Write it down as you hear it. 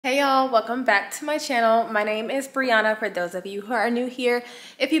Hey y'all, welcome back to my channel. My name is Brianna for those of you who are new here.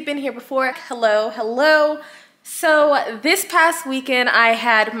 If you've been here before, hello. So this past weekend I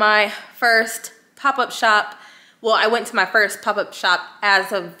had my first pop-up shop. Well, I went to my first pop-up shop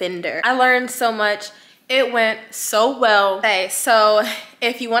as a vendor. I learned so much. It went so well. Okay, so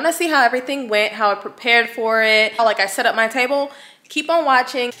if you want to see how everything went, how I prepared for it, how like I set up my table, keep on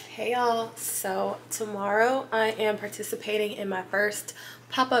watching. Hey y'all, so tomorrow I am participating in my first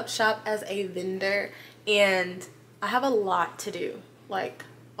pop-up shop as a vendor and I have a lot to do, like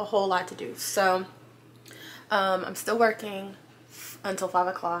a whole lot to do. So I'm still working until 5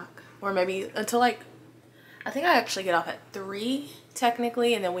 o'clock or maybe until like, I think I actually get off at 3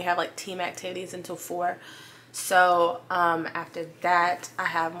 technically, and then we have like team activities until 4. So after that I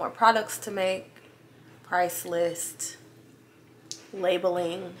have more products to make, price list,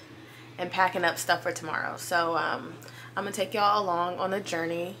 labeling, and packing up stuff for tomorrow. So I'm gonna take y'all along on the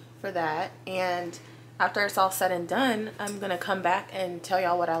journey for that, and after it's all said and done I'm gonna come back and tell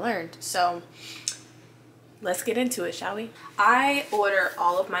y'all what I learned. So let's get into it, shall we? I order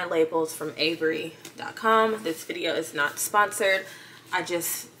all of my labels from Avery.com. This video is not sponsored. I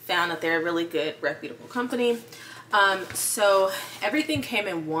just found that they're a really good, reputable company. So everything came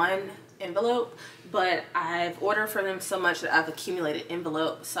in one envelope, but I've ordered from them so much that I've accumulated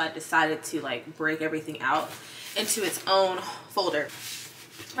envelopes, so I decided to like break everything out into its own folder.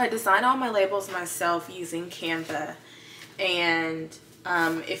 I designed all my labels myself using Canva, and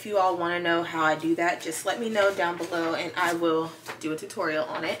if you all want to know how I do that, just let me know down below and I will do a tutorial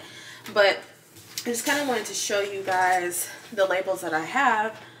on it. But I just kind of wanted to show you guys the labels that I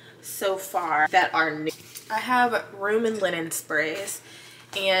have so far that are new. I have room and linen sprays,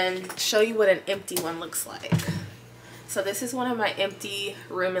 and show you what an empty one looks like. So this is one of my empty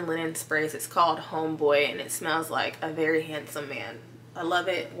room and linen sprays. It's called Homeboy and it smells like a very handsome man. I love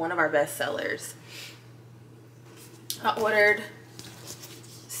it. One of our best sellers. I ordered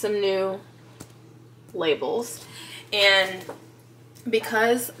some new labels, and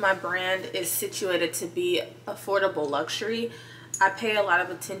because my brand is situated to be affordable luxury, I pay a lot of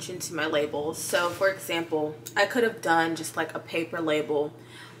attention to my labels. So for example, I could have done just like a paper label,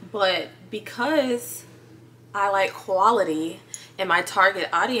 but because I like quality and my target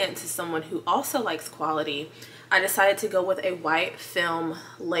audience is someone who also likes quality, I decided to go with a white film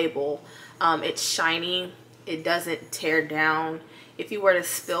label. It's shiny, it doesn't tear down. If you were to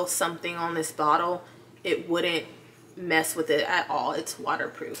spill something on this bottle, it wouldn't mess with it at all. It's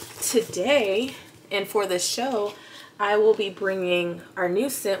waterproof. Today, and for the show, I will be bringing our new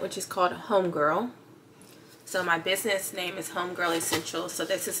scent, which is called Homegirl. So my business name is Homegirl Essentials. So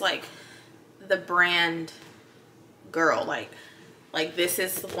this is like the brand girl, like this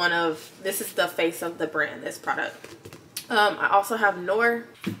is the face of the brand, this product. I also have Nor,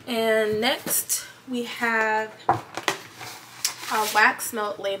 and next we have our wax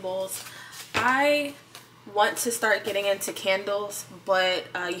melt labels. I want to start getting into candles, but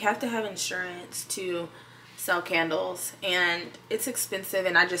you have to have insurance to sell candles and it's expensive,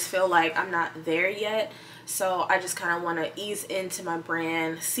 and I just feel like I'm not there yet. So I just kind of want to ease into my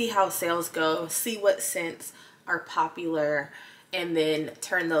brand, see how sales go, see what scents are popular, and then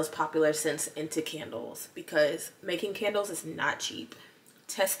turn those popular scents into candles, because making candles is not cheap.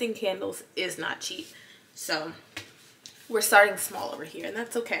 Testing candles is not cheap. So we're starting small over here, and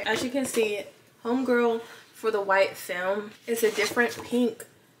that's okay. As you can see, Homegirl for the white film is a different pink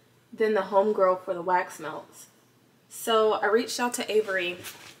than the Homegirl for the wax melts. So I reached out to Avery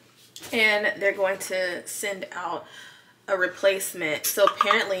and they're going to send out a replacement. So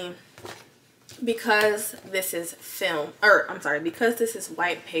apparently, because this is because this is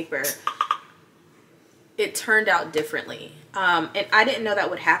white paper, it turned out differently. And I didn't know that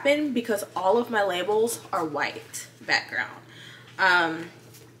would happen because all of my labels are white background.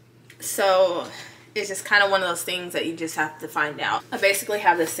 So it's just kind of one of those things that you just have to find out. I basically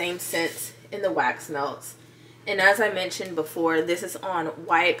have the same scents in the wax melts. And as I mentioned before, this is on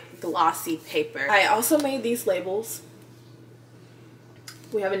white glossy paper. I also made these labels.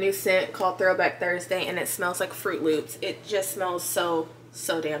 We have a new scent called Throwback Thursday, and it smells like Fruit Loops. It just smells so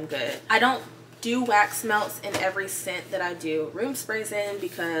damn good. I don't do wax melts in every scent that I do room sprays in,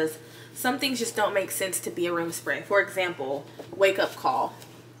 because some things just don't make sense to be a room spray. For example, Wake Up Call.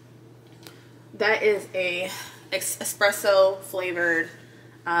 That is a espresso flavored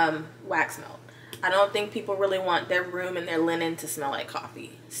wax melt. I don't think people really want their room and their linen to smell like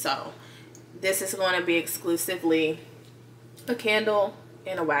coffee. So this is going to be exclusively a candle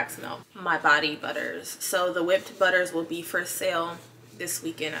and a wax melt. My body butters. So the whipped butters will be for sale this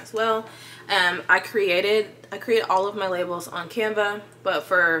weekend as well. I created all of my labels on Canva, but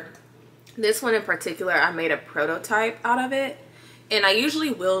for this one in particular, I made a prototype out of it. And I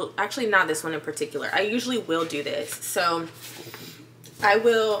usually will, actually not this one in particular, I usually will do this. So I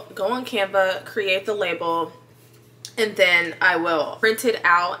will go on Canva, create the label, and then I will print it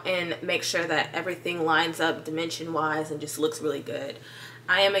out and make sure that everything lines up dimension wise and just looks really good.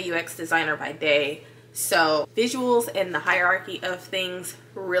 I am a UX designer by day, so visuals and the hierarchy of things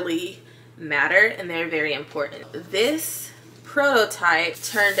really matter, and they're very important. This prototype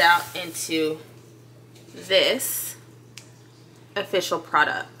turned out into this official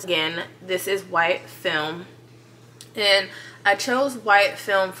product. Again, this is white film, and I chose white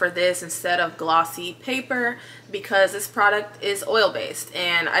film for this instead of glossy paper because this product is oil-based,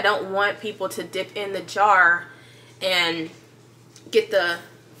 and I don't want people to dip in the jar and get the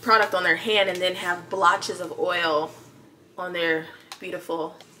product on their hand and then have blotches of oil on their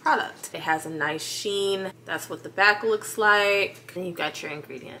beautiful product. It has a nice sheen. That's what the back looks like. And you've got your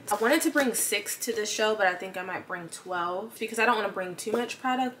ingredients. I wanted to bring 6 to the show, but I think I might bring 12 because I don't want to bring too much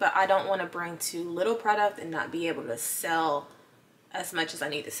product, but I don't want to bring too little product and not be able to sell as much as I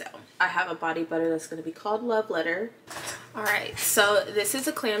need to sell. I have a body butter that's going to be called Love Letter. All right, so this is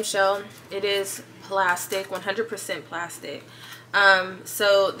a clamshell. It is plastic, 100% plastic.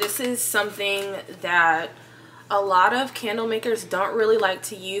 So this is something that a lot of candle makers don't really like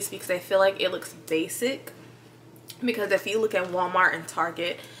to use because they feel like it looks basic. Because if you look at Walmart and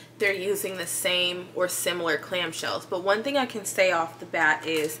Target, they're using the same or similar clamshells. But one thing I can say off the bat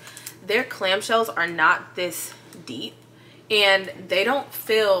is their clamshells are not this deep, and they don't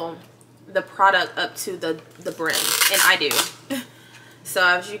fill the product up to the brim, and I do. So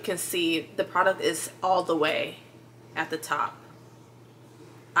as you can see, the product is all the way at the top.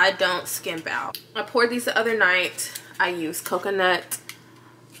 I don't skimp out. I poured these the other night. I used coconut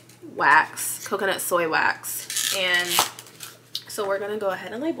wax, coconut soy wax, and so we're gonna go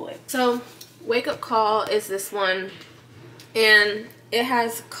ahead and label it. So wake up call is this one, and it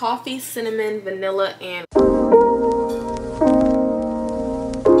has coffee, cinnamon, vanilla, and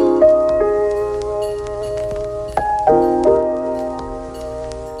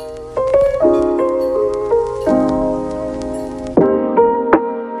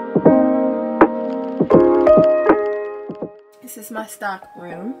this is my stock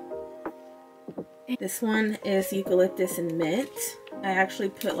room. This one is eucalyptus and mint. I actually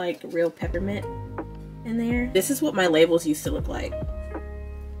put like real peppermint in there. This is what my labels used to look like.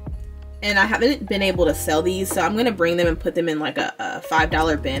 And I haven't been able to sell these, so I'm gonna bring them and put them in like a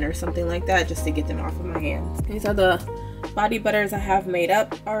 $5 bin or something like that just to get them off of my hands. These are the body butters I have made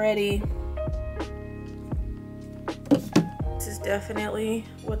up already. This is definitely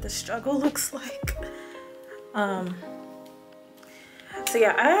what the struggle looks like. So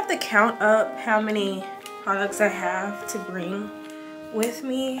yeah, I have to count up how many products I have to bring with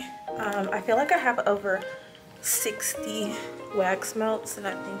me. I feel like I have over 60 wax melts, and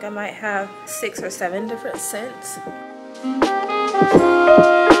I think I might have 6 or 7 different scents.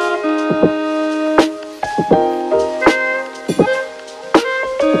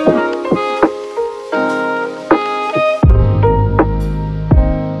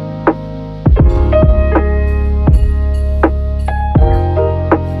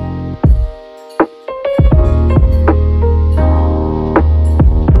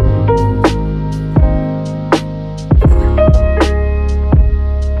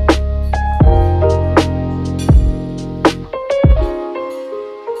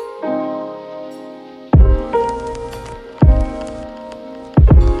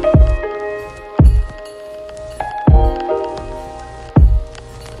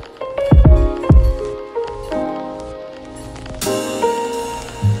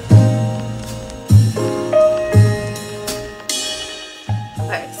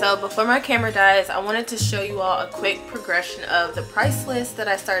 So before my camera dies, I wanted to show you all a quick progression of the price list that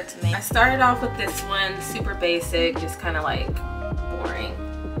I started to make. I started off with this one, super basic, just kind of like boring.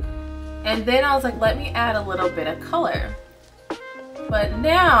 And then I was like, let me add a little bit of color. But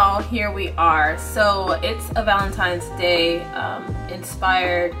now here we are. So it's a Valentine's Day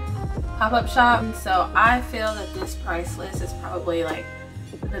inspired pop-up shop. So I feel that this price list is probably like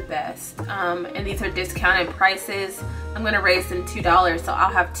the best. And these are discounted prices. I'm gonna raise them $2, so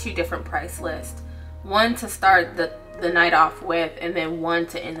I'll have 2 different price lists. One to start the night off with, and then one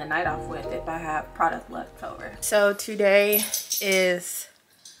to end the night off with if I have product left over. So today is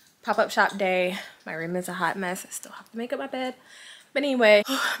pop-up shop day. My room is a hot mess. I still have to make up my bed. But anyway,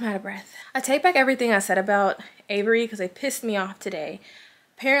 I'm out of breath. I take back everything I said about Avery because they pissed me off today.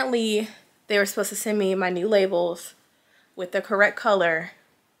 Apparently, they were supposed to send me my new labels with the correct color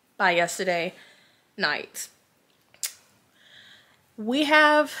by yesterday night. We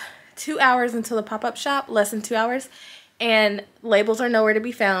have 2 hours until the pop-up shop, less than 2 hours, and labels are nowhere to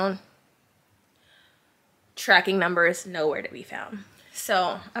be found. Tracking numbers nowhere to be found.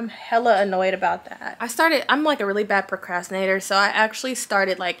 So I'm hella annoyed about that. I'm like a really bad procrastinator, so I actually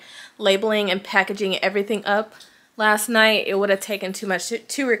started like labeling and packaging everything up last night. It would have taken too much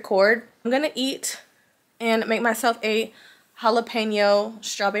to record. I'm gonna eat and make myself a jalapeno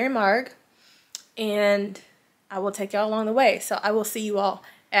strawberry marg, and I will take y'all along the way. So I will see you all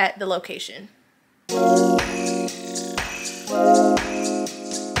at the location.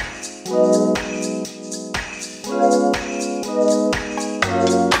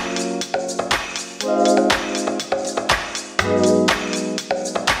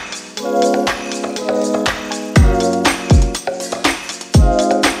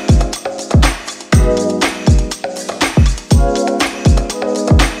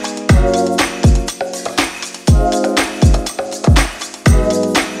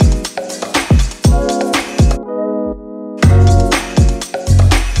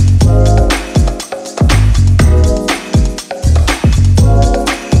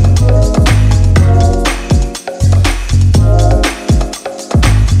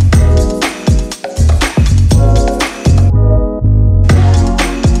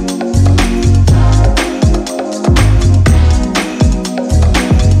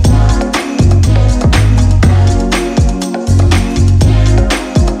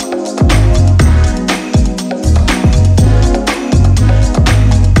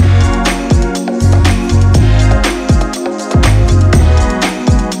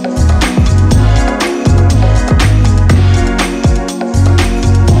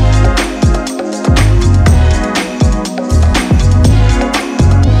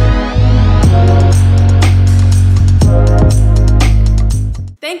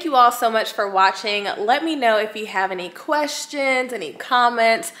 Thank you all so much for watching. Let me know if you have any questions, any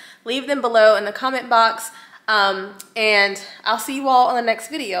comments. Leave them below in the comment box. And I'll see you all on the next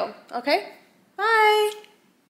video. Okay? Bye.